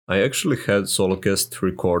I actually had Solocast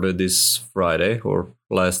recorded this Friday or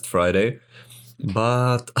last Friday,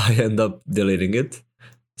 but I end up deleting it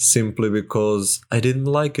simply because I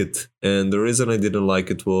didn't like it. And the reason I didn't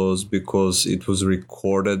like it was because it was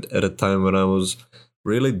recorded at a time when I was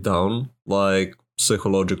really down, like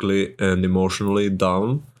psychologically and emotionally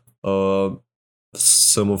down. Uh,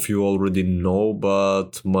 some of you already know,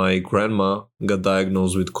 but my grandma got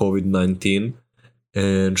diagnosed with COVID-19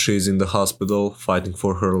 and she's in the hospital fighting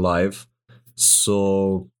for her life.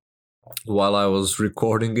 So while I was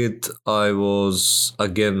recording it, I was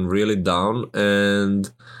again really down and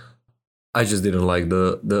I just didn't like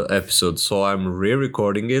the episode. So I'm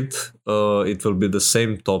re-recording it. It will be the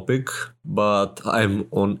same topic, but I'm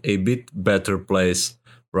on a bit better place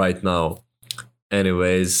right now.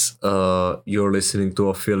 Anyways, you're listening to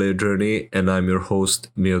Affiliate Journey, and I'm your host,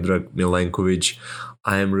 Miodrag Milenkovic.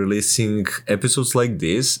 I am releasing episodes like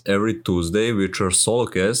this every Tuesday, which are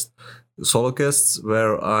solocasts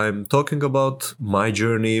where I'm talking about my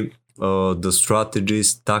journey, the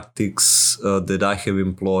strategies, tactics that I have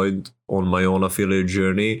employed on my own affiliate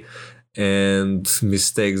journey, and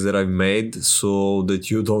mistakes that I've made so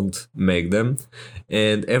that you don't make them.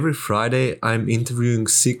 And every Friday, I'm interviewing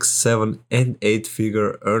 6, 7, and 8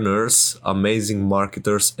 figure earners, amazing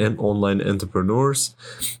marketers, and online entrepreneurs.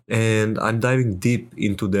 And I'm diving deep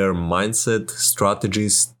into their mindset,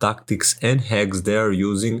 strategies, tactics, and hacks they are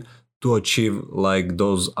using to achieve like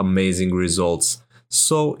those amazing results.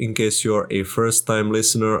 So, in case you're a first time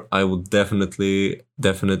listener, I would definitely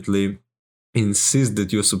insist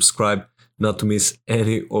that you subscribe not to miss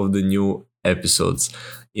any of the new episodes.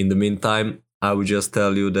 In the meantime, I will just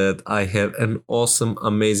tell you that I have an awesome,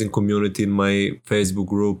 amazing community in my Facebook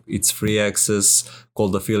group. It's free access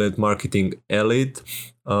called Affiliate Marketing Elite.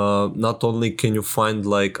 Not only can you find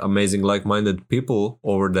like amazing, like minded people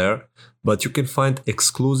over there, but you can find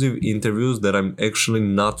exclusive interviews that I'm actually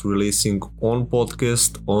not releasing on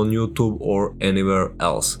podcast, on YouTube, or anywhere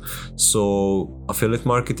else. So, Affiliate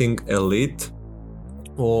Marketing Elite,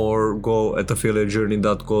 or go at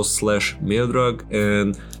affiliatejourney.co/Miodrag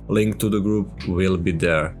and link to the group will be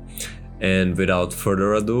there. And without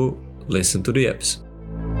further ado, listen to the episode.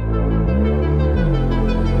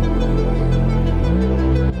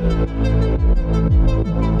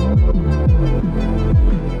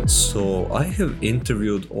 So I have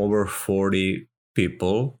interviewed over 40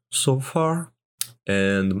 people so far,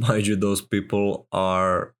 and mind you, those people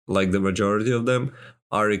are like the majority of them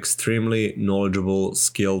are extremely knowledgeable,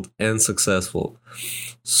 skilled, and successful.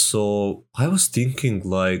 So I was thinking,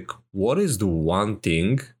 like, what is the one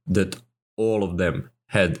thing that all of them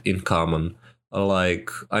had in common? Like,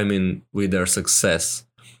 I mean, with their success.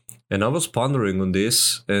 And I was pondering on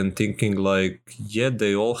this and thinking, like, yeah,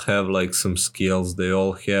 they all have like some skills, they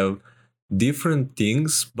all have different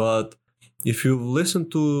things, but if you listen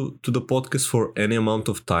to the podcast for any amount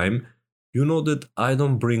of time, you know that I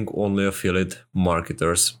don't bring only affiliate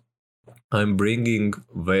marketers. I'm bringing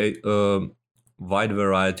wide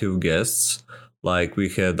variety of guests. Like we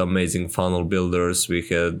had amazing funnel builders, we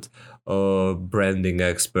had branding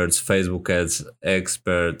experts, Facebook ads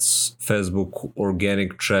experts, Facebook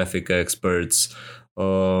organic traffic experts.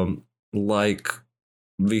 Like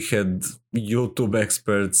we had YouTube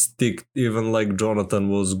experts, even like Jonathan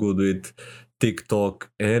was good with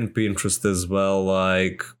TikTok and Pinterest as well.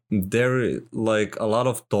 Like there, like a lot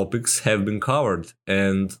of topics have been covered,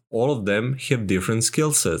 and all of them have different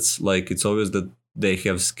skill sets. Like it's always that they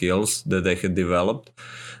have skills that they had developed,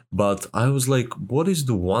 but I was like, what is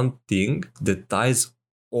the one thing that ties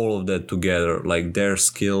all of that together? Like their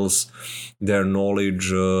skills, their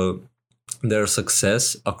knowledge. Their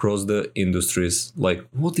success across the industries. Like,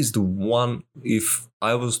 what is the one, if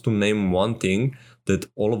I was to name one thing that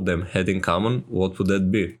all of them had in common, what would that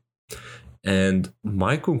be? And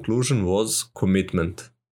my conclusion was commitment.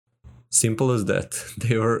 Simple as that.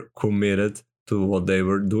 They were committed to what they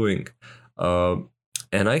were doing. Uh,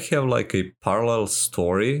 and I have like a parallel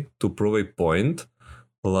story to prove a point.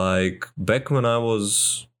 Like, back when I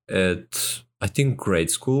was at, I think, grade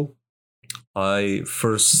school, I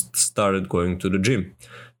first started going to the gym.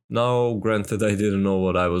 Now, granted, I didn't know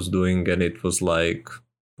what I was doing, and it was like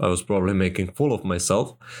I was probably making fool of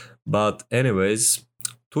myself. But, anyways,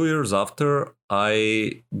 2 years after,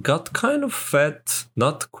 I got kind of fat,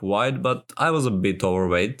 not quite, but I was a bit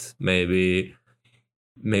overweight, maybe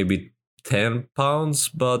 10 pounds,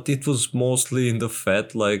 but it was mostly in the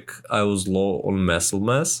fat, like I was low on muscle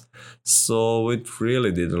mass, so it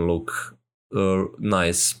really didn't look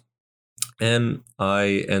nice. And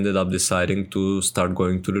I ended up deciding to start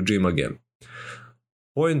going to the gym again.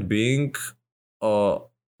 Point being, uh,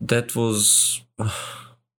 that was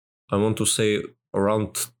I want to say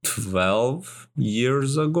around 12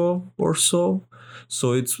 years ago or so.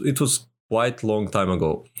 So it was quite long time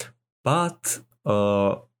ago. But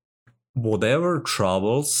whatever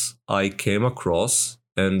troubles I came across,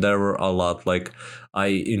 and there were a lot, like I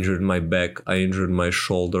injured my back, I injured my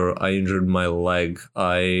shoulder, I injured my leg,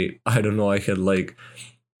 I don't know, I had like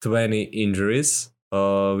 20 injuries,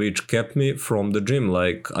 which kept me from the gym.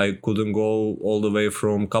 Like I couldn't go all the way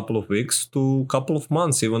from couple of weeks to couple of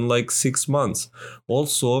months, even like 6 months.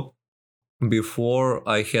 Also, before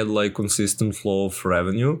I had like consistent flow of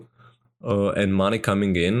revenue, and money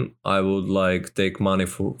coming in, I would like take money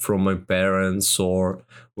from my parents, or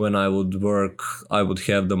when I would work, I would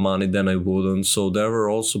have the money, then I wouldn't. So there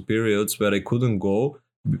were also periods where I couldn't go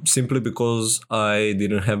simply because I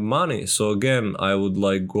didn't have money. So again, I would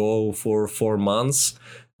like go for 4 months,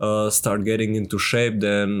 start getting into shape,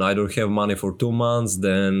 then I don't have money for 2 months,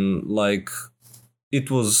 then like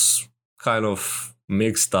it was kind of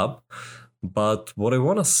mixed up. But what I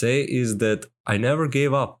want to say is that I never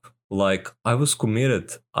gave up. Like, I was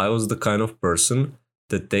committed. I was the kind of person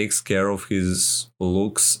that takes care of his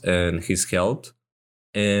looks and his health.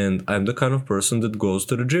 And I'm the kind of person that goes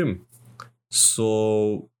to the gym.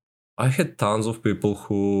 So I had tons of people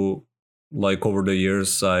who, like, over the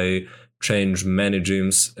years, I changed many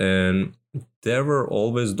gyms, and there were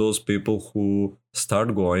always those people who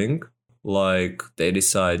start going, like they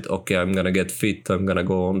decide, okay, I'm gonna get fit, I'm gonna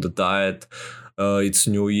go on the diet, it's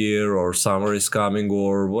new year or summer is coming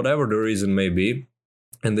or whatever the reason may be,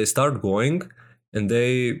 and they start going, and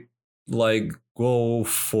they like go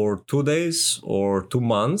for 2 days or 2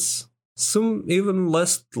 months, some even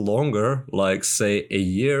less longer, like say a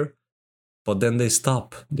year, but then they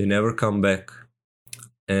stop, they never come back.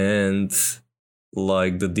 And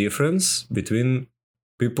like the difference between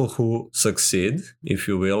people who succeed, if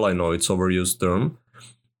you will, I know it's overused term,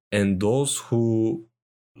 and those who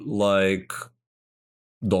like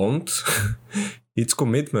don't, it's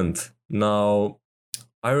commitment. Now,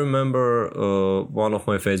 I remember one of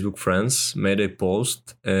my Facebook friends made a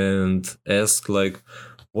post and asked like,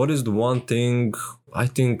 what is the one thing, I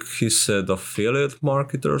think he said affiliate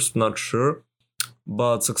marketers, not sure,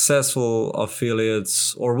 but successful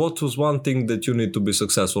affiliates, or what was one thing that you need to be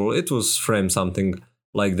successful. It was framed something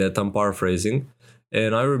like that, I'm paraphrasing.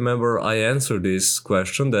 And I remember I answered this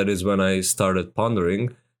question, that is when I started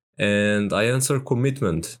pondering, and I answered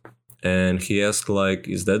commitment. And he asked like,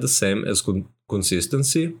 is that the same as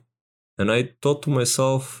consistency? And I thought to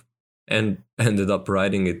myself, and ended up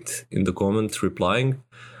writing it in the comment, replying,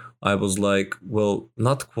 I was like, well,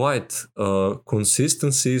 not quite.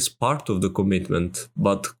 Consistency is part of the commitment,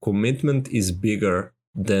 but commitment is bigger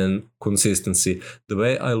than consistency. The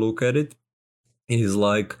way I look at it is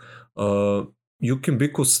like, you can be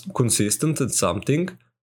consistent at something,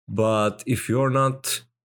 but if you're not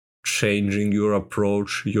changing your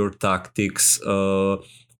approach, your tactics,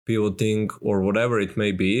 pivoting, or whatever it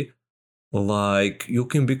may be, like you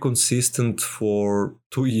can be consistent for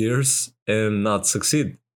 2 years and not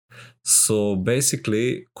succeed. So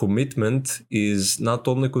basically, commitment is not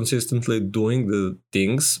only consistently doing the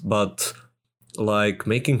things, but like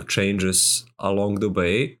making changes along the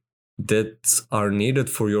way that are needed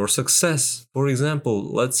for your success. For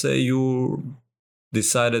example, let's say you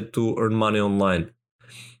decided to earn money online.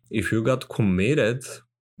 If you got committed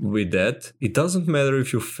with that, it doesn't matter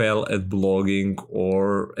if you fail at blogging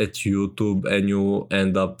or at YouTube and you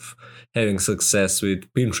end up having success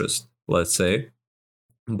with Pinterest, let's say,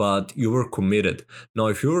 but you were committed. Now,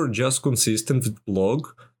 if you were just consistent with blog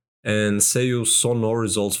and say you saw no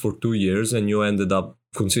results for 2 years and you ended up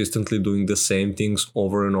consistently doing the same things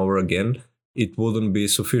over and over again, it wouldn't be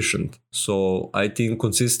sufficient. So I think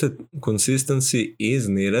consistency is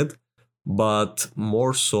needed, but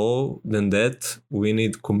more so than that, we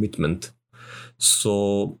need commitment.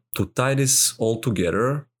 So to tie this all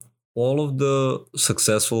together, all of the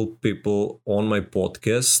successful people on my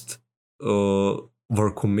podcast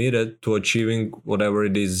were committed to achieving whatever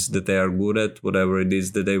it is that they are good at, whatever it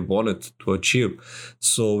is that they wanted to achieve.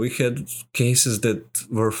 So we had cases that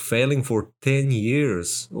were failing for 10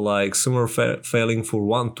 years, like some were failing for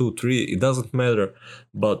 1, 2, 3, it doesn't matter.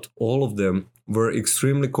 But all of them were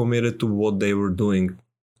extremely committed to what they were doing.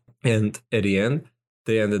 And at the end,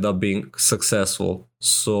 they ended up being successful.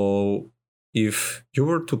 So if you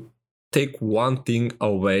were to take one thing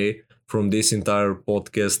away from this entire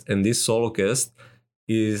podcast and this solo cast,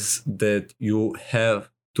 is that you have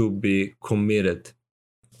to be committed.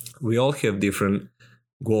 We all have different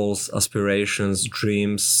goals, aspirations,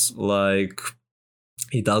 dreams, like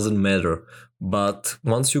it doesn't matter. But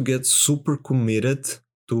once you get super committed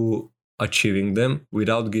to achieving them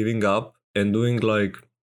without giving up and doing like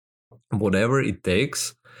whatever it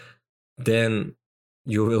takes, then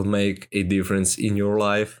you will make a difference in your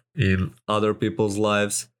life, in other people's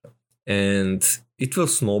lives, and it will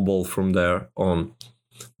snowball from there on.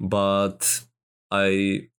 But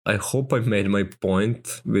I hope I made my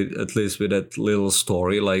point with at least with that little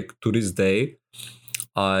story. Like to this day,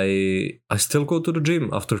 I still go to the gym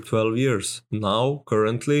after 12 years now.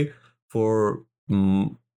 Currently, for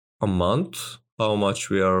a month, how much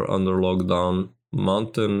we are under lockdown?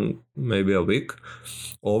 Month and maybe a week.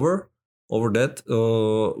 Over that,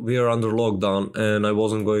 we are under lockdown, and I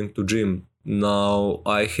wasn't going to gym. Now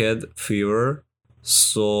I had fever,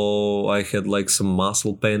 so I had like some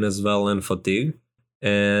muscle pain as well and fatigue,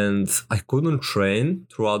 and I couldn't train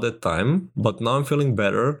throughout that time. But now I'm feeling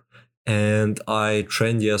better, and I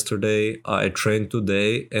trained yesterday, I trained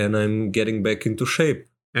today, and I'm getting back into shape.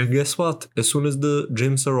 And guess what? As soon as the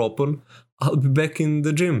gyms are open, I'll be back in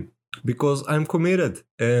the gym because I'm committed.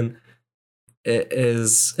 And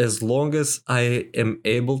as long as I am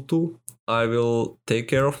able to, I will take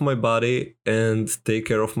care of my body and take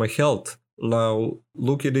care of my health. Now,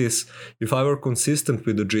 look at this. If I were consistent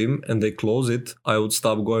with the gym and they close it, I would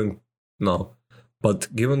stop going now.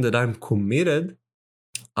 But given that I'm committed,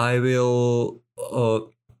 I will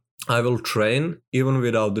I will train even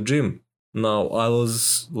without the gym. Now, I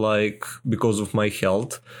was like, because of my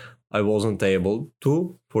health, I wasn't able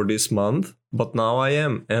to for this month, but now I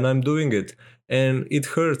am, and I'm doing it. And it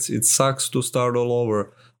hurts, it sucks to start all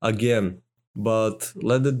over again. But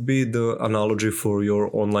let it be the analogy for your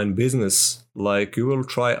online business. Like, you will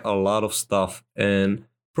try a lot of stuff and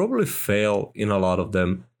probably fail in a lot of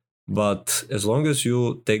them. But as long as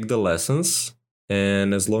you take the lessons,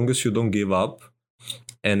 and as long as you don't give up,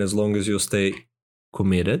 and as long as you stay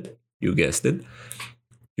committed, you guessed it,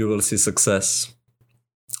 you will see success.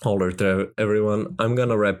 All right, everyone, I'm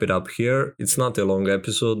gonna wrap it up here. It's not a long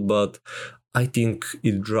episode, but I think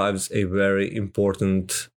it drives a very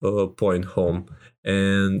important point home,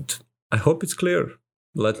 and I hope it's clear.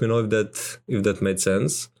 Let me know if that made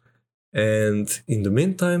sense. And in the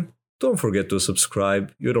meantime, don't forget to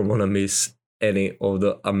subscribe. You don't want to miss any of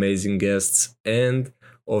the amazing guests and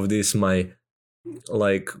of this my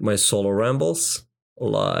solo rambles.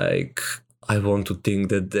 Like, I want to think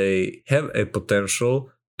that they have a potential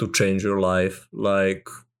to change your life. Like,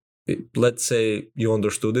 let's say you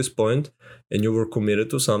understood this point and you were committed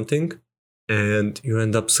to something, and you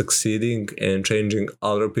end up succeeding and changing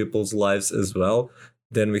other people's lives as well,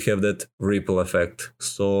 then we have that ripple effect.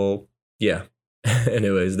 So yeah.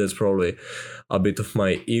 Anyways, that's probably a bit of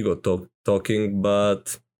my ego talking,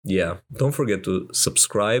 but yeah, don't forget to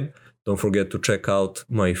subscribe. Don't forget to check out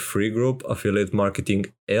my free group, Affiliate Marketing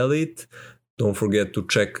Elite. Don't forget to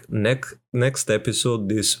check next episode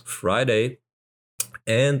this Friday.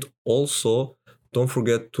 And also, don't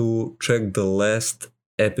forget to check the last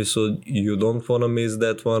episode. You don't want to miss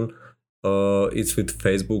that one. It's with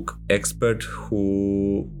Facebook expert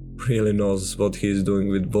who really knows what he's doing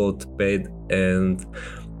with both paid and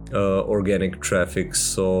organic traffic.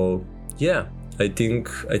 So yeah, I think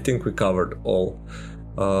we covered all.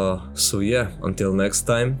 So yeah, until next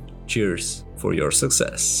time, cheers for your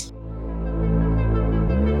success.